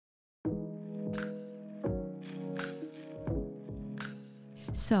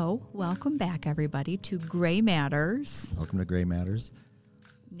So, welcome back, everybody, to Gray Matters. Welcome to Gray Matters.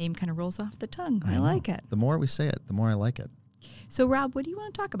 Name kind of rolls off the tongue. I know. like it. The more we say it, the more I like it. So, Rob, what do you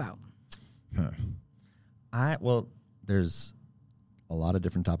want to talk about? Well, there's a lot of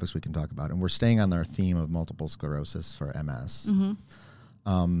different topics we can talk about, and we're staying on our theme of multiple sclerosis for MS. Mm-hmm.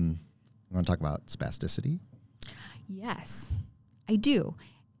 You want to talk about spasticity? Yes, I do.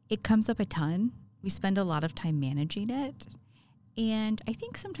 It comes up a ton. We spend a lot of time managing it. And I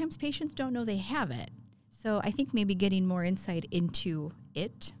think sometimes patients don't know they have it. So I think maybe getting more insight into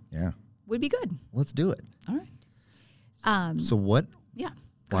it would be good. Let's do it. All right. So what? Yeah.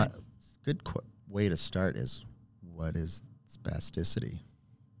 Good way to start is, what is spasticity?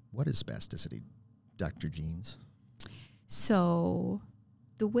 What is spasticity, Dr. Jeans? So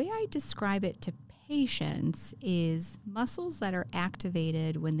the way I describe it to patients is muscles that are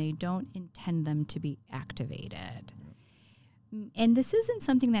activated when they don't intend them to be activated. And this isn't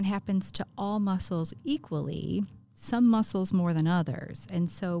something that happens to all muscles equally, some muscles more than others.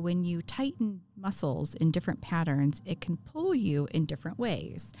 And so when you tighten muscles in different patterns, it can pull you in different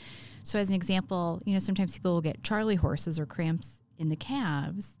ways. So as an example, sometimes people will get Charlie horses or cramps in the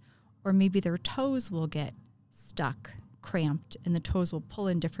calves, or maybe their toes will get stuck, cramped, and the toes will pull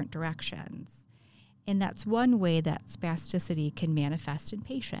in different directions. And that's one way that spasticity can manifest in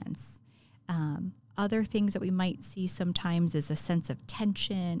patients. Other things that we might see sometimes is a sense of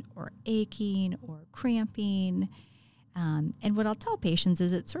tension or aching or cramping. And what I'll tell patients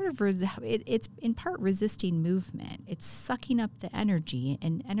is it's sort of it's in part resisting movement. It's sucking up the energy,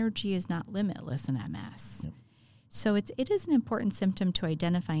 and energy is not limitless in MS. Yep. So it is an important symptom to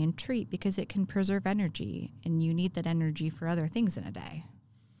identify and treat because it can preserve energy, and you need that energy for other things in a day.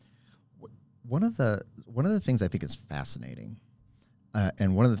 One of the things I think is fascinating,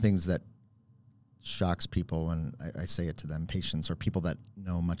 and one of the things that shocks people when I say it to them, patients or people that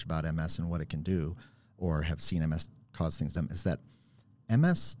know much about MS and what it can do or have seen MS cause things to them, is that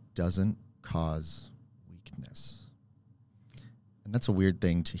MS doesn't cause weakness. And that's a weird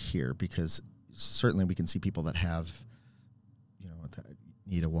thing to hear, because certainly we can see people that have, that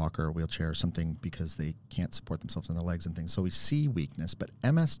need a walker or a wheelchair or something because they can't support themselves on their legs and things. So we see weakness, but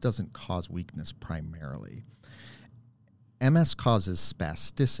MS doesn't cause weakness primarily. MS causes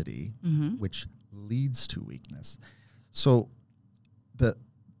spasticity, which leads to weakness. So get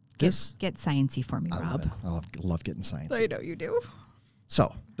sciencey for me, Rob. I love getting sciencey. I know you do.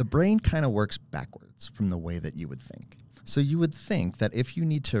 So the brain kind of works backwards from the way that you would think. So you would think that if you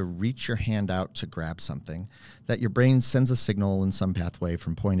need to reach your hand out to grab something, that your brain sends a signal in some pathway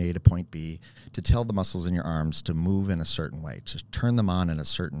from point A to point B to tell the muscles in your arms to move in a certain way, to turn them on in a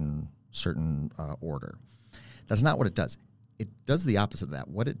certain order. That's not what it does. It does the opposite of that.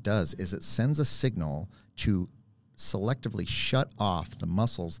 What it does is it sends a signal to selectively shut off the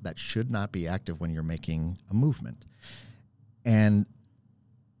muscles that should not be active when you're making a movement. And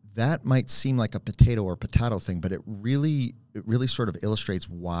that might seem like a potato or potato thing, but it really sort of illustrates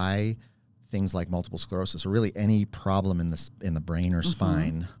why things like multiple sclerosis, or really any problem in the brain or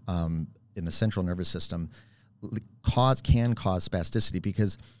spine, in the central nervous system, can cause spasticity.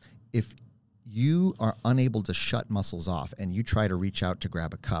 Because if you are unable to shut muscles off and you try to reach out to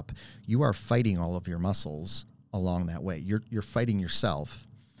grab a cup, you are fighting all of your muscles along that way. You're fighting yourself.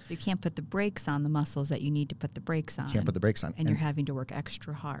 So you can't put the brakes on the muscles that you need to put the brakes on. Can't put the brakes on. And you're having to work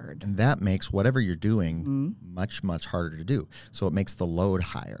extra hard. And that makes whatever you're doing much, much harder to do. So it makes the load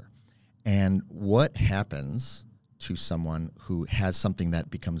higher. And what happens to someone who has something that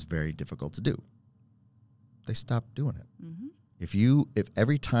becomes very difficult to do? They stop doing it. Mm-hmm. If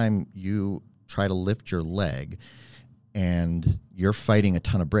every time you try to lift your leg and you're fighting a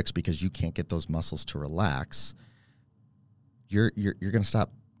ton of bricks because you can't get those muscles to relax, you're going to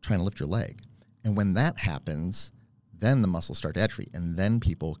stop trying to lift your leg. And when that happens, then the muscles start to atrophy, and then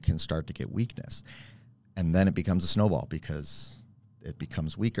people can start to get weakness. And then it becomes a snowball because it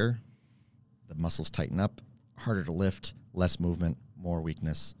becomes weaker, the muscles tighten up, harder to lift, less movement, more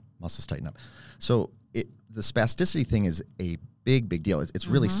weakness, muscles tighten up. So the spasticity thing is a big deal. It's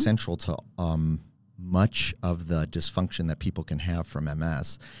really central to much of the dysfunction that people can have from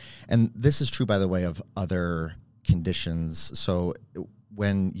MS. And this is true, by the way, of other conditions. So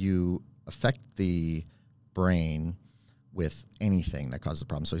when you affect the brain with anything that causes a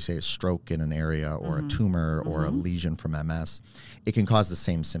problem, so you say a stroke in an area or a tumor or a lesion from MS, it can cause the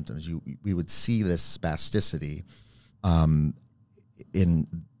same symptoms. We would see this spasticity in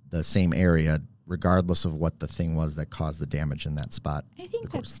the same area, regardless of what the thing was that caused the damage in that spot. I think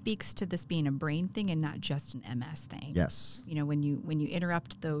that speaks to this being a brain thing and not just an MS thing. Yes. When you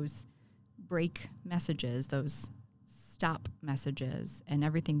interrupt those break messages, those stop messages and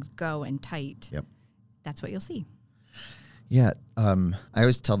everything's go and tight, Yep. that's what you'll see. Yeah. I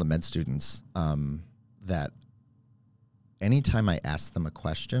always tell the med students that anytime I ask them a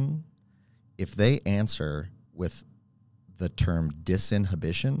question, if they answer with the term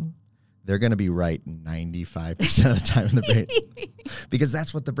disinhibition, they're going to be right 95% of the time in the brain, because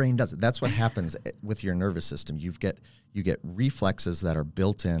that's what the brain does. That's what happens with your nervous system. You get reflexes that are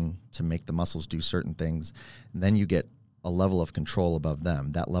built in to make the muscles do certain things, and then you get a level of control above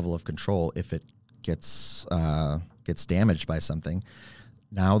them. That level of control, if it gets damaged by something,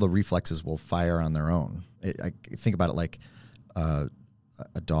 now the reflexes will fire on their own. I think about it like a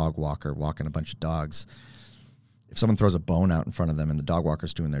dog walker walking a bunch of dogs. If someone throws a bone out in front of them and the dog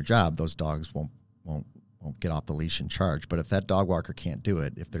walker's doing their job, those dogs won't get off the leash and charge. But if that dog walker can't do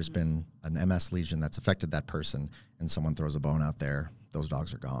it, if there's been an MS lesion that's affected that person and someone throws a bone out there, those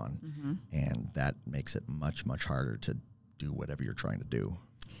dogs are gone. Mm-hmm. And that makes it much, much harder to do whatever you're trying to do.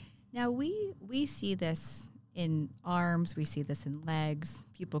 Now, we see this in arms. We see this in legs.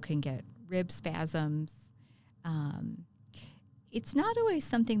 People can get rib spasms. It's not always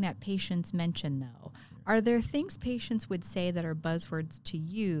something that patients mention, though. Are there things patients would say that are buzzwords to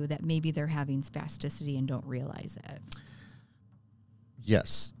you that maybe they're having spasticity and don't realize it?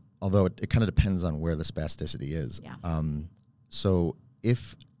 Yes, although it kind of depends on where the spasticity is. Yeah. So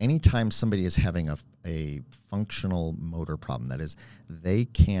if anytime somebody is having a functional motor problem, that is,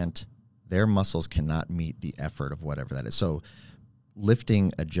 their muscles cannot meet the effort of whatever that is. So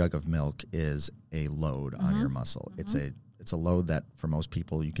lifting a jug of milk is a load on your muscle. Mm-hmm. It's a load that for most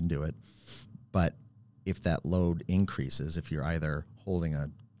people you can do it. But if that load increases, if you're either holding a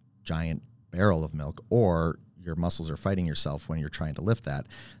giant barrel of milk or your muscles are fighting yourself when you're trying to lift that,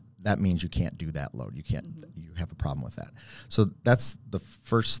 that means you can't do that load. You can't. Mm-hmm. You have a problem with that. So that's the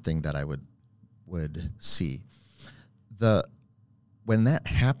first thing that I would see. When that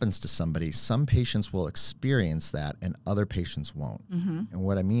happens to somebody, some patients will experience that and other patients won't. Mm-hmm. And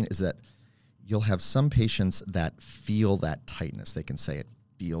what I mean is that you'll have some patients that feel that tightness. They can say it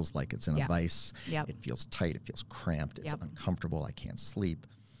feels like it's in a vice. Yep. It feels tight. It feels cramped. It's uncomfortable. I can't sleep.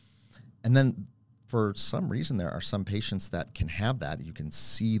 And then for some reason, there are some patients that can have that. You can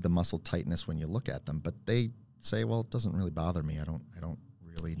see the muscle tightness when you look at them, but they say, well, it doesn't really bother me. I don't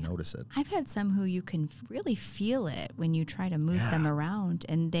really notice it. I've had some who you can really feel it when you try to move them around,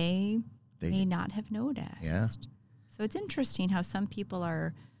 and they may not have noticed. Yeah. So it's interesting how some people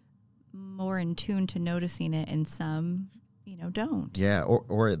are more in tune to noticing it and some, don't. Yeah,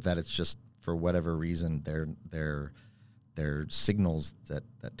 or that it's just for whatever reason their signals that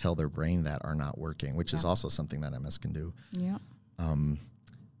tell their brain that are not working, which is also something that MS can do. Yeah.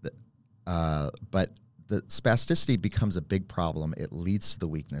 But the spasticity becomes a big problem. It leads to the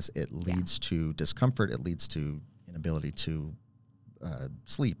weakness. It leads to discomfort. It leads to inability to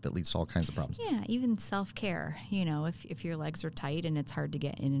sleep. It leads to all kinds of problems. Yeah, even self-care. If your legs are tight and it's hard to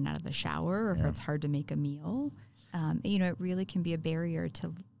get in and out of the shower, or if it's hard to make a meal, it really can be a barrier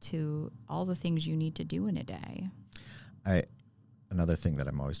to all the things you need to do in a day. Another thing that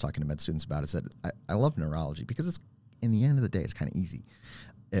I'm always talking to med students about is that I love neurology because it's, in the end of the day, it's kind of easy.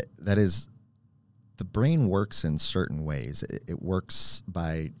 That is, the brain works in certain ways. It works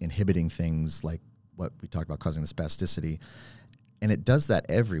by inhibiting things like what we talked about causing the spasticity. And it does that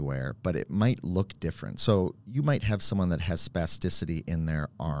everywhere, but it might look different. So you might have someone that has spasticity in their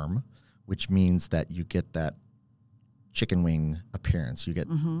arm, which means that you get that chicken wing appearance. You get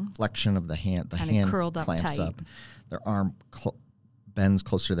flexion of the hand. The hand curled clamps up tight. Up. Their arm bends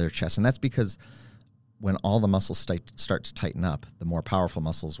closer to their chest. And that's because when all the muscles start to tighten up, the more powerful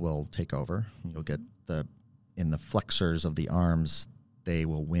muscles will take over. You'll get in the flexors of the arms, they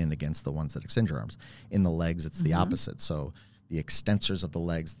will win against the ones that extend your arms. In the legs, it's the opposite. So the extensors of the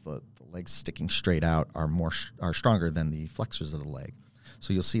legs sticking straight out are stronger than the flexors of the leg.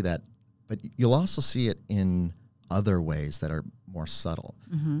 So you'll see that, but you'll also see it in other ways that are more subtle.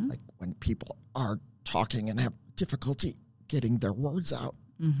 Mm-hmm. Like when people are talking and have difficulty getting their words out.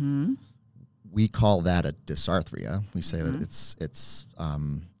 Mm-hmm. We call that a dysarthria. We say that it's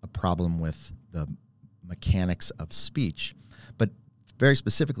a problem with the mechanics of speech. But very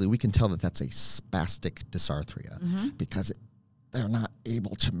specifically, we can tell that that's a spastic dysarthria because they're not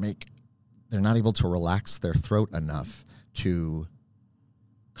able to relax their throat enough to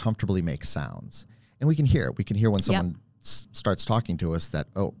comfortably make sounds. And we can hear it. We can hear when someone starts talking to us that,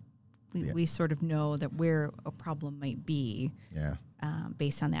 we sort of know that where a problem might be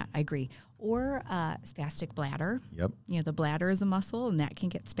based on that. I agree. Or spastic bladder. Yep. The bladder is a muscle, and that can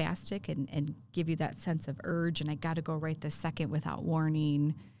get spastic and give you that sense of urge, and I got to go right this second without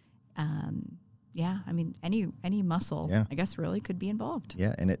warning. Yeah, I mean, any muscle, Yeah. I guess, really could be involved.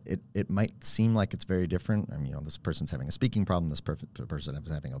 Yeah, and it might seem like it's very different. I mean, this person's having a speaking problem. This person is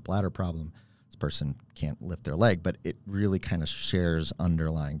having a bladder problem. This person can't lift their leg, but it really kind of shares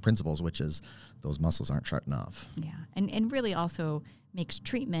underlying principles, which is those muscles aren't sharp enough. Yeah, and really also makes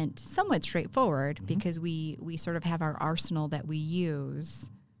treatment somewhat straightforward because we sort of have our arsenal that we use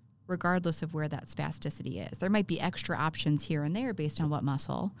regardless of where that spasticity is. There might be extra options here and there based on what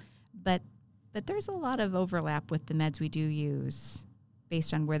muscle, but there's a lot of overlap with the meds we do use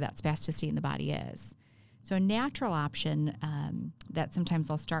based on where that spasticity in the body is. So a natural option that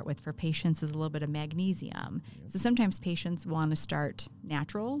sometimes I'll start with for patients is a little bit of magnesium. So sometimes patients want to start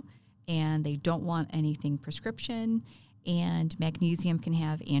natural and they don't want anything prescription, and magnesium can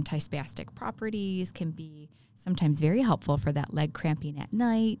have anti-spastic properties, can be sometimes very helpful for that leg cramping at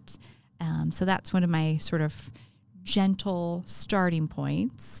night. So that's one of my sort of gentle starting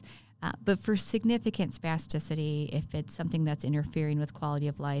points. But for significant spasticity, if it's something that's interfering with quality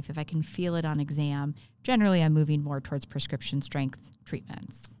of life, if I can feel it on exam, generally I'm moving more towards prescription strength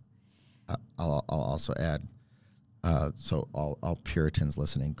treatments. I'll also add, so all Puritans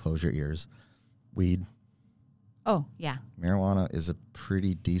listening, close your ears. Weed. Oh, yeah. Marijuana is a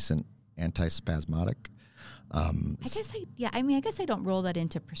pretty decent antispasmodic. I guess I don't roll that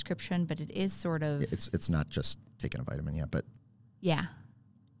into prescription, but it is sort of. It's not just taking a vitamin, but. Yeah.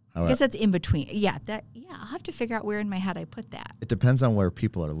 However, I guess that's in between. Yeah, I'll have to figure out where in my head I put that. It depends on where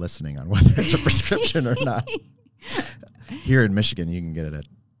people are listening on whether it's a prescription or not. Here in Michigan, you can get it at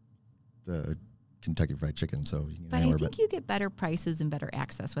the Kentucky Fried Chicken, so you can But I think you get better prices and better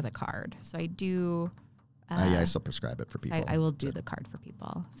access with a card. So I do. I still prescribe it for people. So I will do the card for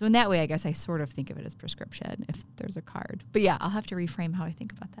people. So in that way, I guess I sort of think of it as prescription if there's a card. But yeah, I'll have to reframe how I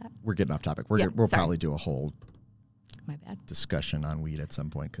think about that. We're getting off topic. We'll probably do a whole discussion on weed at some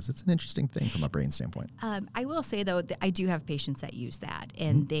point because it's an interesting thing from a brain standpoint. I will say, though, that I do have patients that use that,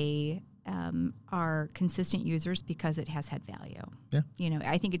 and they are consistent users because it has had value. Yeah.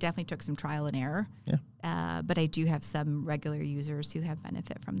 I think it definitely took some trial and error. Yeah. But I do have some regular users who have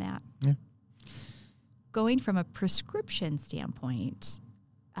benefit from that. Yeah. Going from a prescription standpoint,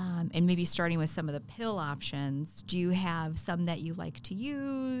 and maybe starting with some of the pill options, do you have some that you like to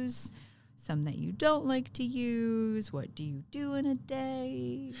use, some that you don't like to use? What do you do in a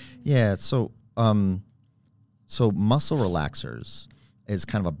day? Yeah, so muscle relaxers is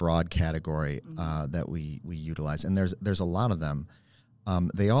kind of a broad category that we utilize, and there's a lot of them.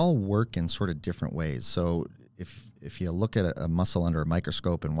 They all work in sort of different ways. So if you look at a muscle under a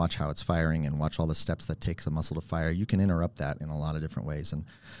microscope and watch how it's firing and watch all the steps that takes a muscle to fire, you can interrupt that in a lot of different ways. And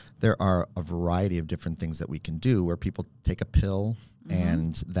there are a variety of different things that we can do where people take a pill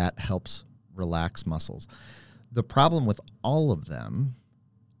and that helps relax muscles. The problem with all of them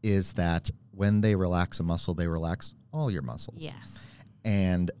is that when they relax a muscle, they relax all your muscles. Yes.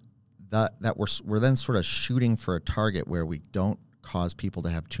 And that we're then sort of shooting for a target where we don't cause people to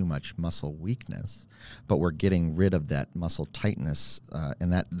have too much muscle weakness, but we're getting rid of that muscle tightness,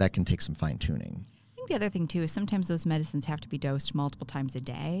 and that can take some fine tuning. I think the other thing too is sometimes those medicines have to be dosed multiple times a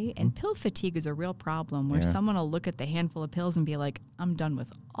day, and pill fatigue is a real problem where someone will look at the handful of pills and be like, I'm done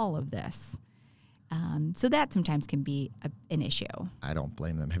with all of this. So that sometimes can be an issue. I don't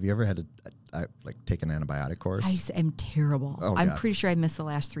blame them. Have you ever had to take an antibiotic course? I am terrible. Oh, I'm God. pretty sure I miss the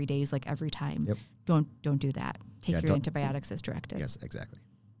last 3 days every time. Yep. Don't do that. Take your antibiotics as directed. Yes, exactly.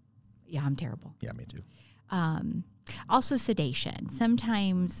 Yeah, I'm terrible. Yeah, me too. Also sedation.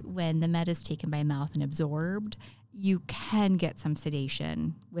 Sometimes when the med is taken by mouth and absorbed, you can get some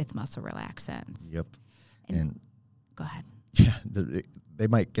sedation with muscle relaxants. Yep. And go ahead. Yeah, they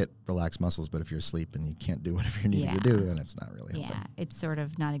might get relaxed muscles, but if you're asleep and you can't do whatever you need to do, then it's not really helping. Yeah, it's sort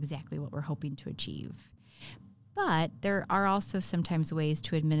of not exactly what we're hoping to achieve. But there are also sometimes ways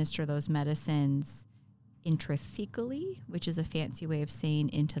to administer those medicines intrathecally, which is a fancy way of saying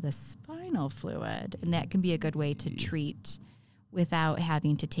into the spinal fluid. And that can be a good way to treat without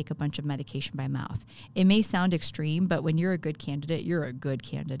having to take a bunch of medication by mouth. It may sound extreme, but when you're a good candidate,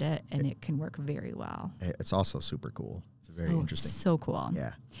 and it can work very well. It's also super cool. It's very interesting. So cool.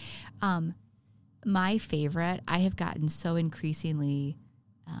 Yeah. My favorite, I have gotten so increasingly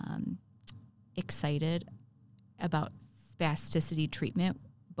excited about spasticity treatment,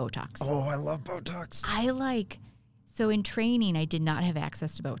 Botox. Oh, I love Botox. So in training, I did not have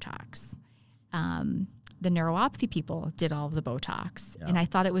access to Botox. The neuropathy people did all of the Botox, and I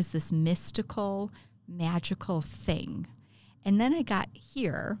thought it was this mystical, magical thing. And then I got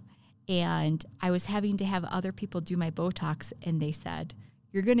here, and I was having to have other people do my Botox, and they said,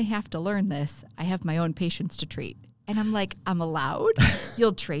 you're going to have to learn this. I have my own patients to treat. And I'm like, I'm allowed?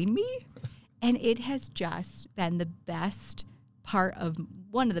 You'll train me? And it has just been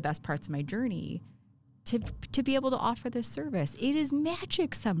one of the best parts of my journey to be able to offer this service. It is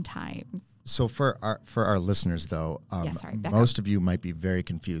magic sometimes. So for our listeners, though, most of you might be very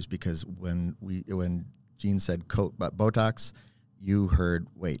confused because when Jean said Botox, you heard,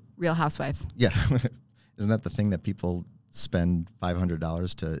 wait. Real Housewives. Yeah. Isn't that the thing that people spend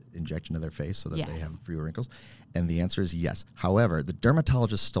 $500 to inject into their face so that they have fewer wrinkles? And the answer is yes. However, the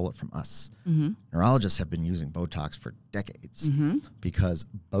dermatologist stole it from us. Mm-hmm. Neurologists have been using Botox for decades because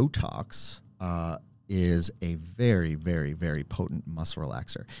Botox is a very, very, very potent muscle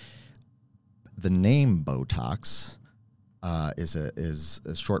relaxer. The name Botox is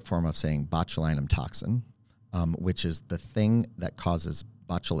a short form of saying botulinum toxin, which is the thing that causes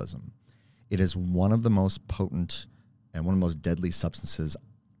botulism. It is one of the most potent and one of the most deadly substances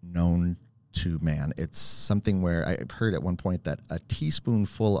known to man. It's something where I've heard at one point that a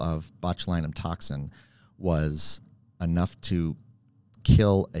teaspoonful of botulinum toxin was enough to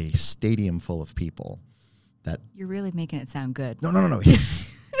kill a stadium full of people. That you're really making it sound good. No.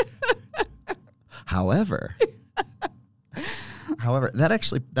 However,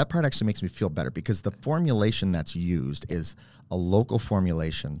 that part actually makes me feel better because the formulation that's used is a local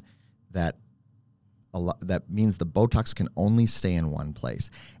formulation that means the Botox can only stay in one place.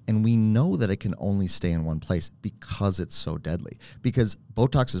 And we know that it can only stay in one place because it's so deadly. Because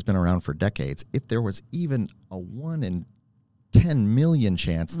Botox has been around for decades. If there was even a 1 in 10 million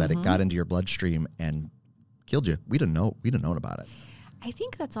chance that it got into your bloodstream and killed you, we'd have known about it. I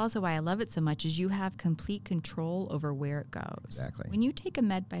think that's also why I love it so much is you have complete control over where it goes. Exactly. When you take a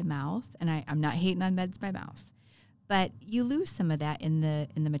med by mouth, and I'm not hating on meds by mouth, but you lose some of that in the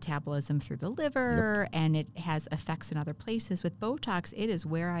metabolism through the liver, and it has effects in other places. With Botox, it is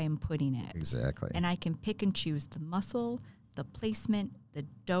where I am putting it. Exactly. And I can pick and choose the muscle, the placement, the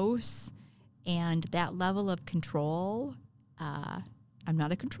dose, and that level of control. I'm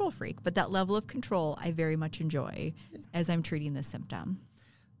not a control freak, but that level of control I very much enjoy as I'm treating this symptom.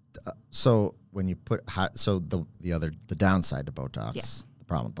 So when you put the downside to Botox, the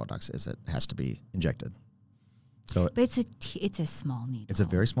problem with Botox is it has to be injected. So, but it's a small needle. It's a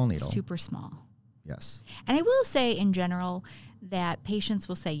very small needle. Super small. Yes. And I will say in general that patients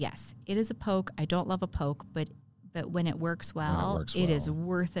will say, yes, it is a poke. I don't love a poke, but when it works well, it is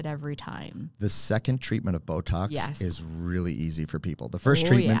worth it every time. The second treatment of Botox is really easy for people. The first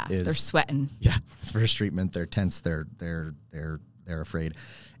treatment is they're sweating. Yeah. First treatment, they're tense, they're afraid.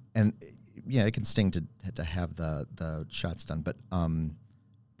 And yeah, it can sting to have the shots done,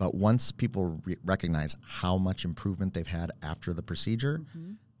 but once people recognize how much improvement they've had after the procedure,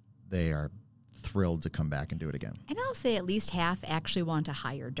 they are thrilled to come back and do it again. And I'll say at least half actually want a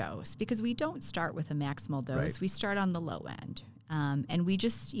higher dose because we don't start with a maximal dose. Right. We start on the low end. And we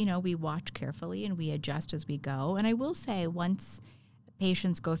just, we watch carefully and we adjust as we go. And I will say once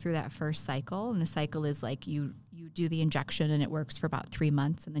patients go through that first cycle, and the cycle is like you do the injection and it works for about 3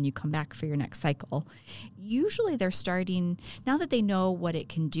 months and then you come back for your next cycle. Usually they're starting, now that they know what it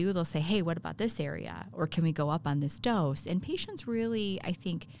can do, they'll say, hey, what about this area? Or can we go up on this dose? And patients really, I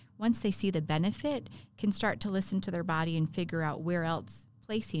think, once they see the benefit, can start to listen to their body and figure out where else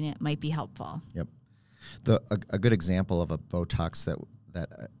placing it might be helpful. Yep. A good example of a Botox that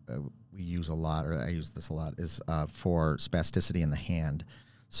we use a lot, or I use this a lot, is for spasticity in the hand.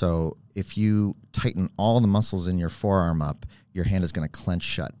 So if you tighten all the muscles in your forearm up, your hand is going to clench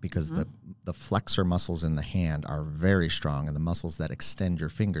shut because the flexor muscles in the hand are very strong, and the muscles that extend your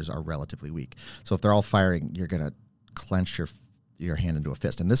fingers are relatively weak. So if they're all firing, you're going to clench your hand into a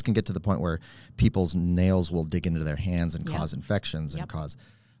fist. And this can get to the point where people's nails will dig into their hands and cause infections and cause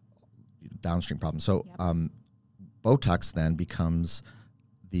downstream problems. So Botox then becomes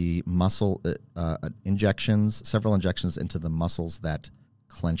the muscle injections, several injections into the muscles that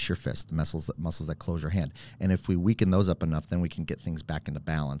clench your fist, the muscles that close your hand. And if we weaken those up enough, then we can get things back into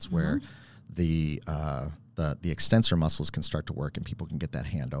balance where the extensor muscles can start to work and people can get that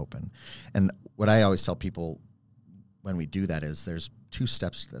hand open. And what I always tell people when we do that is there's 2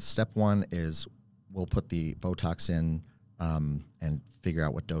 steps to this. Step 1 is we'll put the Botox in and figure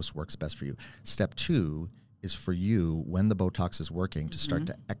out what dose works best for you. Step 2 is for you, when the Botox is working, to start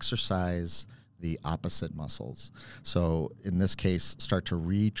to exercise the opposite muscles. So in this case, start to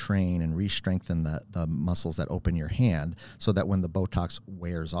retrain and re-strengthen the muscles that open your hand so that when the Botox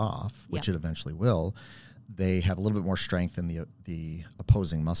wears off, which it eventually will, they have a little bit more strength in the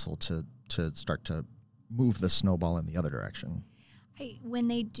opposing muscle to start to move the snowball in the other direction.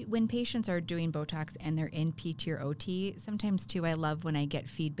 When patients are doing Botox and they're in PT or OT, sometimes too I love when I get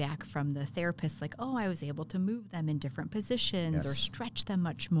feedback from the therapist like, oh, I was able to move them in different positions or stretch them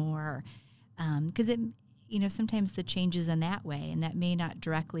much more. Because sometimes the change is in that way, and that may not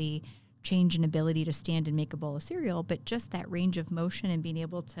directly change an ability to stand and make a bowl of cereal, but just that range of motion and being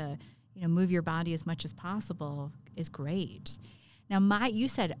able to, move your body as much as possible is great. Now, you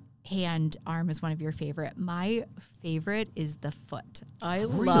said hand, arm is one of your favorite. My favorite is the foot. I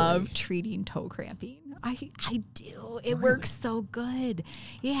love treating toe cramping. I do. It works so good.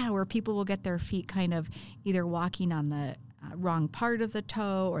 Yeah, where people will get their feet kind of either walking on the wrong part of the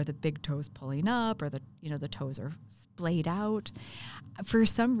toe, or the big toes pulling up, or the toes are splayed out. For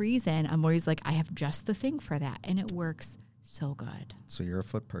some reason, I'm always like, I have just the thing for that, and it works so good. So you're a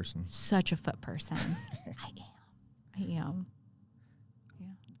foot person. Such a foot person. I am.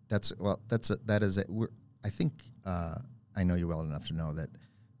 Yeah. That is it. I think I know you well enough to know that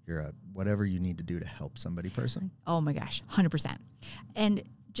you're a whatever you need to do to help somebody person. Oh my gosh, 100%. And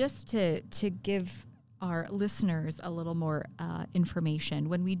just to give our listeners a little more information,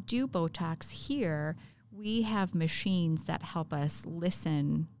 when we do Botox here, we have machines that help us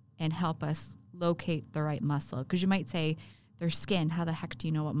listen and help us locate the right muscle. Because you might say, their skin, how the heck do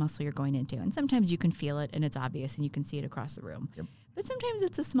you know what muscle you're going into? And sometimes you can feel it and it's obvious and you can see it across the room. Yep. But sometimes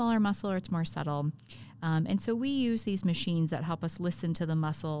it's a smaller muscle or it's more subtle. And so we use these machines that help us listen to the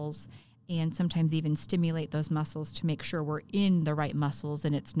muscles and sometimes even stimulate those muscles to make sure we're in the right muscles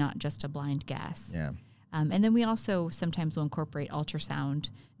and it's not just a blind guess. Yeah. And then we also sometimes will incorporate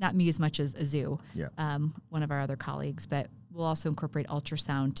ultrasound, not me as much as Azu, one of our other colleagues, but we'll also incorporate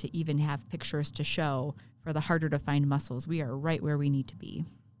ultrasound to even have pictures to show for the harder to find muscles. We are right where we need to be.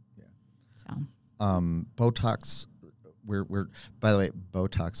 Yeah. So, Botox, we're by the way,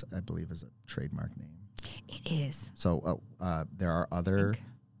 Botox, I believe, is a trademark name. It is. So there are other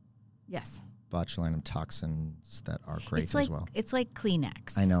yes botulinum toxins that are great it's like, as well. It's like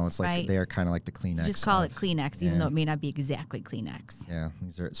Kleenex. I know. It's like right? they are kind of like the Kleenex. Just call it Kleenex, even though it may not be exactly Kleenex. Yeah.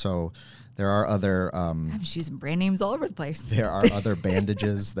 There are other. I'm just using brand names all over the place. There are other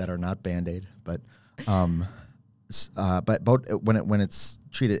bandages that are not Band-Aid, but when it's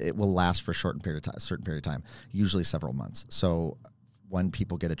treated, it will last for a certain period of time, usually several months. So when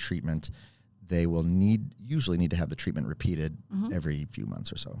people get a treatment, they will usually need to have the treatment repeated every few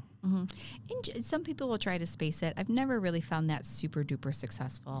months or so. Mm-hmm. And some people will try to space it. I've never really found that super duper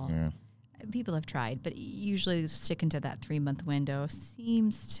successful. Yeah. People have tried, but usually sticking to that 3-month window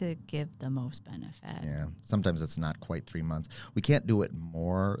seems to give the most benefit. Yeah. Sometimes it's not quite 3 months. We can't do it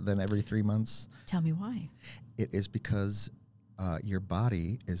more than every 3 months. Tell me why. It is because your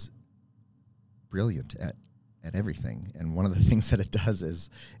body is brilliant at everything. And one of the things that it does is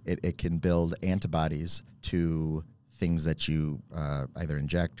it can build antibodies to things that you either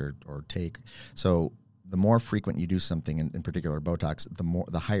inject or take. So the more frequent you do something, in particular Botox,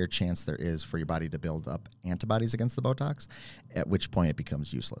 the higher chance there is for your body to build up antibodies against the Botox, at which point it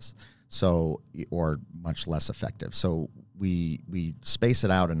becomes useless. So, or much less effective. So we space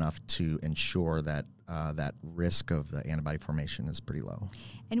it out enough to ensure that that risk of the antibody formation is pretty low.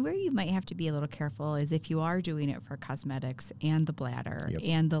 And where you might have to be a little careful is if you are doing it for cosmetics and the bladder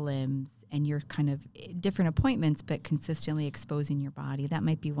and the limbs, and you're kind of different appointments, but consistently exposing your body, that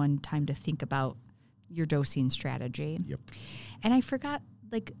might be one time to think about your dosing strategy. Yep. And I forgot,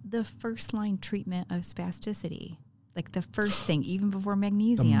 like, the first line treatment of spasticity, like the first thing, even before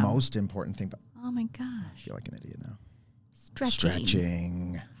magnesium. The most important thing. Oh my gosh. I feel like an idiot now.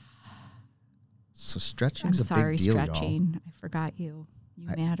 Stretching. So stretching's a big deal, stretching. y'all. I forgot you. You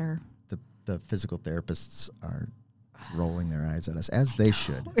matter. The physical therapists are rolling their eyes at us, as they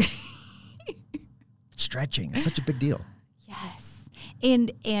should. Stretching is such a big deal. Yes.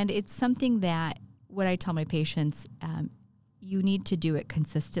 And it's something that what I tell my patients, you need to do it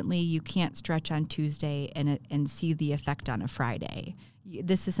consistently. You can't stretch on Tuesday and see the effect on a Friday.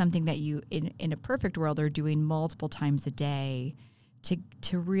 This is something that you, in a perfect world, are doing multiple times a day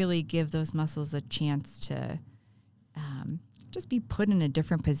to really give those muscles a chance to just be put in a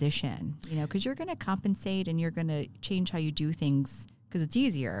different position, because you're going to compensate and you're going to change how you do things because it's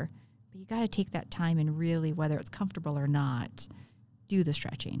easier. But you got to take that time and really, whether it's comfortable or not, do the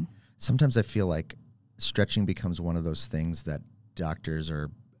stretching. Sometimes I feel like stretching becomes one of those things that doctors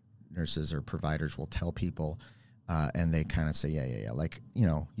or nurses or providers will tell people, and they kind of say, yeah. Like,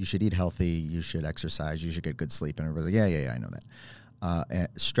 you should eat healthy, you should exercise, you should get good sleep. And everybody's like, yeah, I know that. And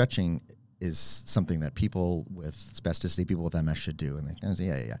stretching is something that people with spasticity, people with MS should do. And they kind of say,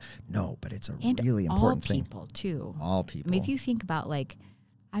 yeah. No, but it's a really important thing. All people, too. All people. I mean, if you think about, like,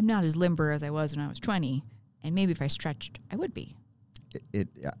 I'm not as limber as I was when I was 20, and maybe if I stretched, I would be.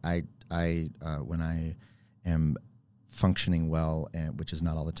 When I am functioning well, and which is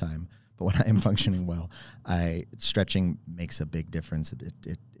not all the time, but when I am functioning well, stretching makes a big difference.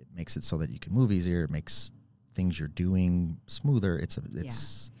 It makes it so that you can move easier. It makes things you're doing smoother.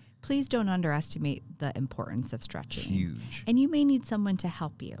 It's Please don't underestimate the importance of stretching. huge. And you may need someone to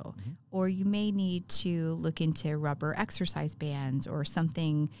help you, or you may need to look into rubber exercise bands or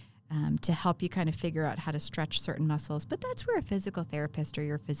something to help you kind of figure out how to stretch certain muscles. But that's where a physical therapist or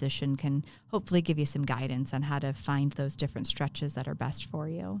your physician can hopefully give you some guidance on how to find those different stretches that are best for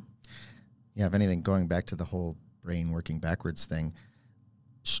you. Yeah, if anything, going back to the whole brain working backwards thing,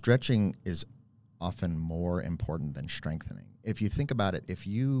 stretching is often more important than strengthening. If you think about it, if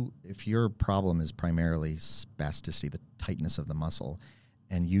your problem is primarily spasticity, the tightness of the muscle,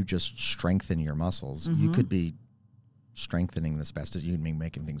 and you just strengthen your muscles, you could be strengthening the spasticity. You'd be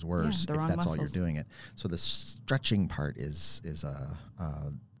making things worse if that's all you're doing it. So the stretching part is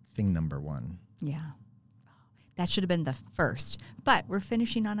thing number one. Yeah. That should have been the first, but we're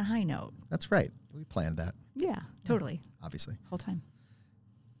finishing on a high note. That's right. We planned that. Yeah, totally. Obviously. Whole time.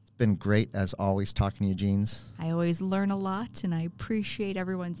 It's been great, as always, talking to you, Jeans. I always learn a lot, and I appreciate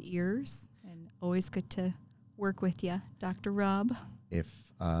everyone's ears, and always good to work with you, Dr. Rob. If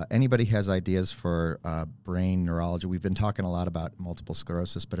anybody has ideas for brain neurology, we've been talking a lot about multiple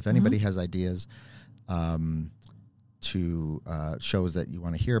sclerosis, but if anybody has ideas to shows that you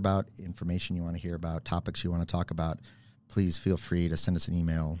want to hear about, information you want to hear about, topics you want to talk about, please feel free to send us an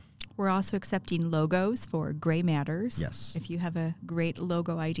email. We're also accepting logos for Gray Matters. Yes. If you have a great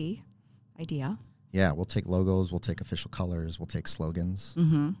logo idea. Yeah, we'll take logos, we'll take official colors, we'll take slogans.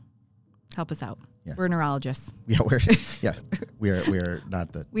 Help us out. Yeah. We're neurologists. Yeah, we're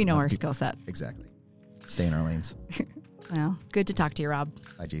not the. We know not our people. skill set. Exactly. Stay in our lanes. Well, good to talk to you, Rob.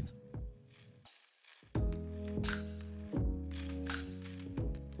 Bye, Jeans.